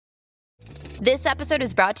This episode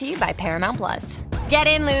is brought to you by Paramount Plus. Get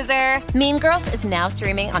in, loser! Mean Girls is now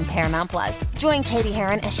streaming on Paramount Plus. Join Katie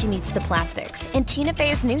Heron as she meets the plastics in Tina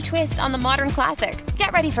Fey's new twist on the modern classic.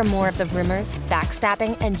 Get ready for more of the rumors,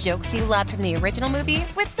 backstabbing, and jokes you loved from the original movie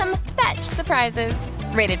with some fetch surprises.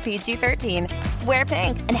 Rated PG-13. Wear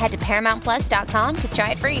pink and head to ParamountPlus.com to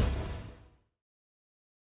try it free.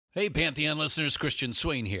 Hey, Pantheon listeners, Christian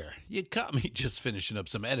Swain here. You caught me just finishing up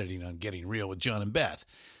some editing on Getting Real with John and Beth.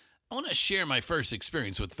 I want to share my first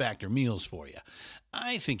experience with Factor meals for you.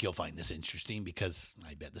 I think you'll find this interesting because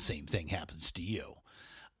I bet the same thing happens to you.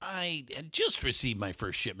 I had just received my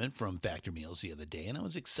first shipment from Factor Meals the other day, and I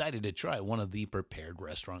was excited to try one of the prepared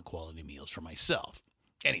restaurant quality meals for myself.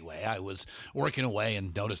 Anyway, I was working away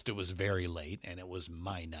and noticed it was very late, and it was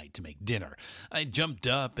my night to make dinner. I jumped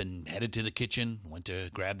up and headed to the kitchen, went to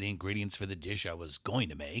grab the ingredients for the dish I was going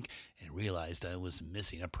to make, and realized I was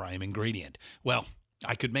missing a prime ingredient. Well,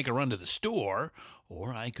 I could make a run to the store,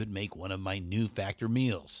 or I could make one of my new Factor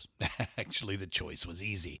meals. Actually, the choice was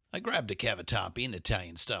easy. I grabbed a cavatappi, an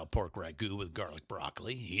Italian-style pork ragu with garlic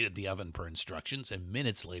broccoli, heated the oven per instructions, and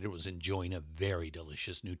minutes later was enjoying a very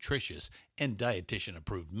delicious, nutritious, and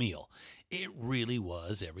dietitian-approved meal. It really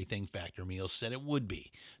was everything Factor Meals said it would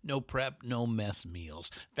be. No prep, no mess meals.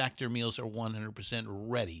 Factor Meals are 100%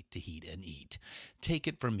 ready to heat and eat. Take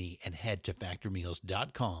it from me and head to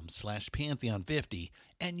factormeals.com/Pantheon50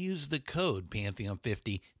 and use the code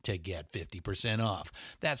Pantheon50 to get 50% off.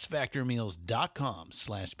 That's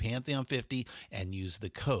factormeals.com/Pantheon50 and use the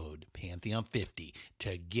code Pantheon50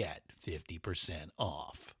 to get 50%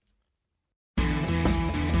 off.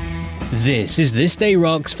 This is This Day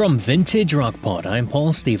Rocks from Vintage Rock Pod. I'm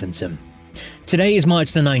Paul Stevenson. Today is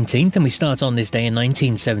March the 19th, and we start on this day in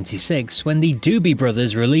 1976 when the Doobie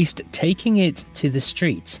Brothers released Taking It to the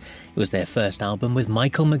Streets. It was their first album with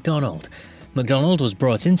Michael McDonald. McDonald was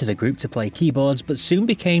brought into the group to play keyboards, but soon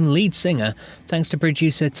became lead singer thanks to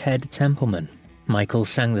producer Ted Templeman. Michael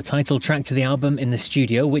sang the title track to the album in the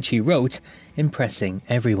studio, which he wrote, impressing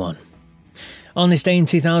everyone. On this day in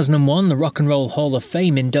 2001, the Rock and Roll Hall of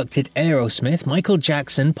Fame inducted Aerosmith, Michael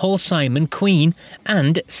Jackson, Paul Simon, Queen,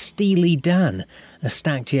 and Steely Dan. A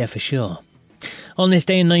stacked year for sure. On this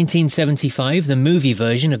day in 1975, the movie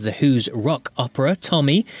version of The Who's rock opera,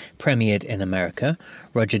 Tommy, premiered in America.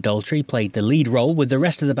 Roger Daltrey played the lead role, with the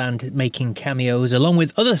rest of the band making cameos, along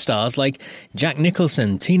with other stars like Jack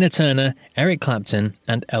Nicholson, Tina Turner, Eric Clapton,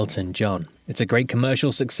 and Elton John. It's a great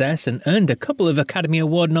commercial success and earned a couple of Academy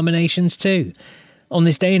Award nominations too. On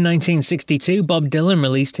this day in 1962, Bob Dylan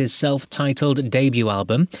released his self-titled debut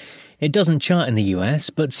album. It doesn't chart in the US,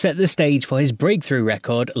 but set the stage for his breakthrough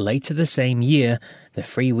record later the same year, the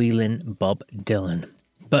freewheeling Bob Dylan.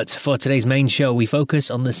 But for today's main show, we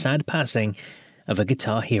focus on the sad passing of a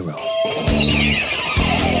guitar hero.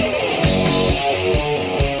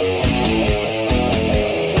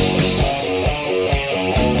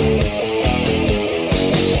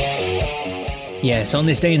 Yes, on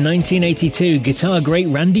this day in 1982, guitar great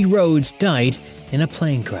Randy Rhoads died in a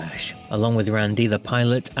plane crash. Along with Randy, the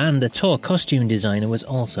pilot and the tour costume designer was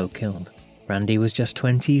also killed. Randy was just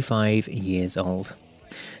 25 years old.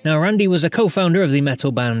 Now, Randy was a co-founder of the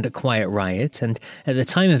metal band Quiet Riot, and at the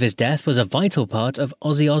time of his death was a vital part of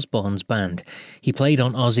Ozzy Osbourne's band. He played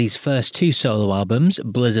on Ozzy's first two solo albums,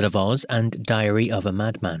 Blizzard of Oz and Diary of a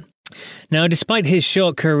Madman. Now, despite his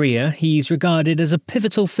short career, he's regarded as a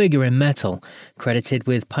pivotal figure in metal, credited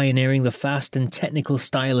with pioneering the fast and technical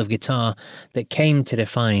style of guitar that came to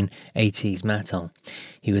define 80s metal.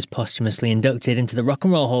 He was posthumously inducted into the Rock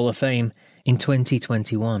and Roll Hall of Fame in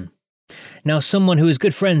 2021. Now, someone who was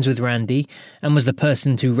good friends with Randy and was the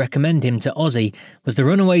person to recommend him to Ozzy was the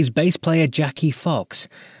Runaways bass player Jackie Fox.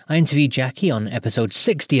 I interviewed Jackie on episode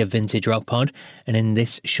 60 of Vintage Rock Pod, and in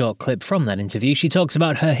this short clip from that interview, she talks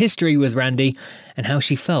about her history with Randy and how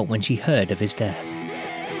she felt when she heard of his death.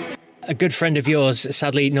 A good friend of yours,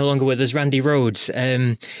 sadly no longer with us, Randy Rhoads.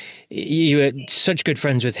 You were such good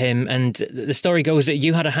friends with him, and the story goes that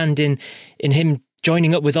you had a hand in him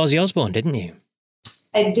joining up with Ozzy Osbourne, didn't you?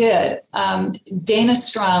 I did. Dana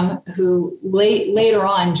Strum, who later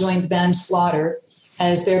on joined the band Slaughter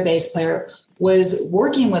as their bass player, was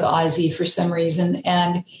working with Ozzy for some reason.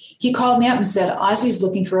 And he called me up and said, Ozzy's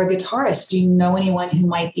looking for a guitarist. Do you know anyone who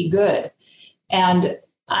might be good? And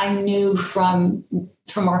I knew from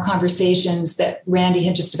our conversations that Randy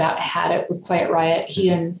had just about had it with Quiet Riot. He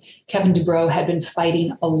and Kevin DuBrow had been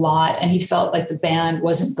fighting a lot, and he felt like the band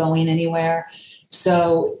wasn't going anywhere.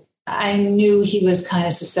 So I knew he was kind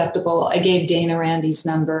of susceptible. I gave Dana Randy's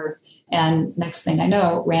number, and next thing I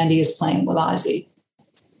know, Randy is playing with Ozzy,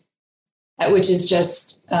 which is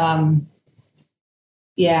just,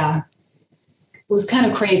 was kind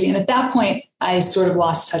of crazy. And at that point, I sort of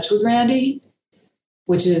lost touch with Randy,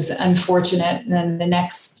 which is unfortunate. And then the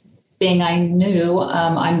next thing I knew,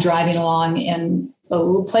 I'm driving along in a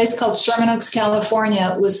little place called Sherman Oaks,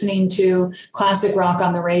 California, listening to classic rock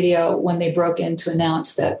on the radio when they broke in to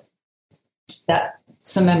announce that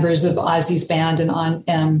some members of Ozzy's band and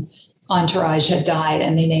Entourage had died,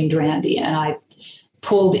 and they named Randy. And I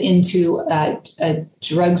pulled into a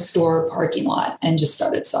drugstore parking lot and just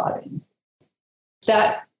started sobbing.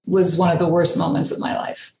 That was one of the worst moments of my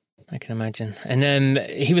life. I can imagine. And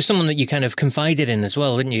he was someone that you kind of confided in as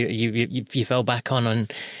well, didn't you? You fell back on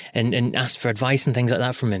and asked for advice and things like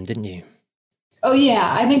that from him, didn't you? Oh,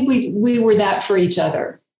 yeah. I think we were that for each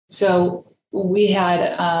other. So we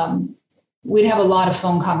had, we'd have a lot of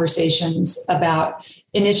phone conversations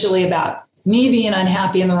initially about me being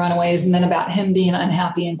unhappy in the Runaways, and then about him being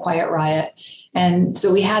unhappy in Quiet Riot. And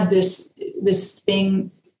so we had this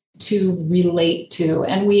thing to relate to,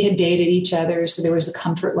 and we had dated each other, so there was a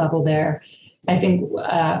comfort level there. I think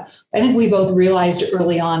we both realized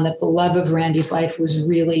early on that the love of Randy's life was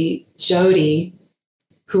really Jody,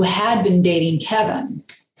 who had been dating Kevin,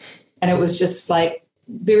 and it was just like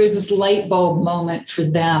there was this light bulb moment for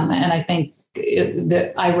them, and I think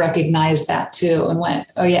that I recognized that too, and went,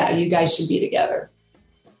 "Oh yeah, you guys should be together."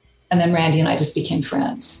 And then Randy and I just became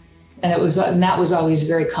friends, and that was always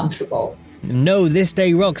very comfortable. No, This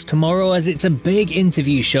Day Rocks tomorrow, as it's a big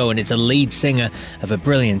interview show and it's a lead singer of a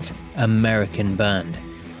brilliant American band.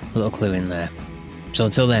 A little clue in there. So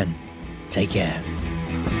until then, take care.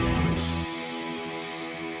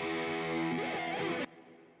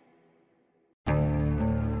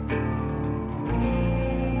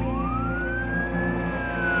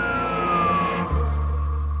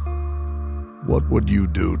 What would you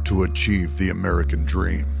do to achieve the American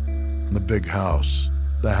dream? The big house,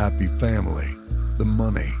 the happy family, the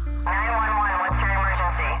money. 911, what's your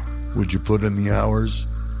emergency? Would you put in the hours?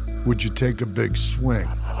 Would you take a big swing?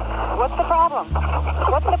 What's the problem?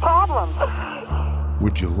 What's the problem?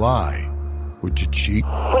 Would you lie? Would you cheat?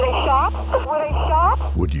 Were they shot? Were they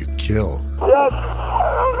shot? Would you kill? Yes.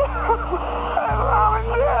 My mom is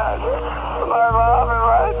dead. My mom is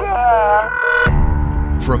right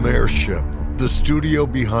there. From Airship, the studio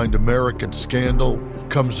behind American Scandal,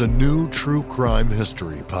 comes a new true crime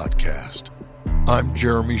history podcast. I'm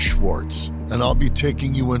Jeremy Schwartz, and I'll be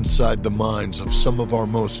taking you inside the minds of some of our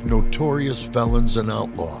most notorious felons and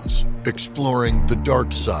outlaws, exploring the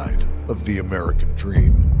dark side of the American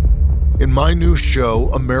dream. In my new show,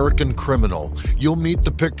 American Criminal, you'll meet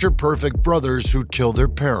the picture-perfect brothers who killed their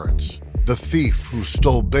parents, the thief who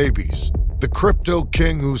stole babies, the crypto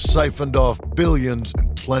king who siphoned off billions,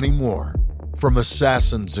 and plenty more. From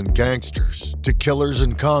assassins and gangsters to killers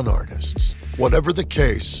and con artists. Whatever the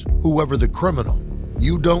case, whoever the criminal,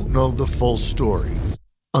 you don't know the full story.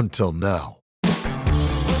 Until now.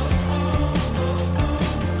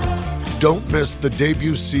 Don't miss the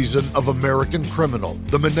debut season of American Criminal,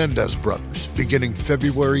 The Menendez Brothers, beginning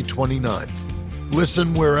February 29th.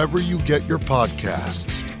 Listen wherever you get your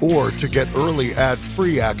podcasts, or to get early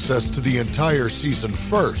ad-free access to the entire season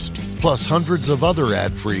first, plus hundreds of other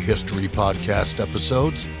ad-free history podcast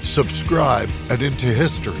episodes, subscribe at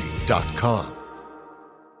IntoHistory.com.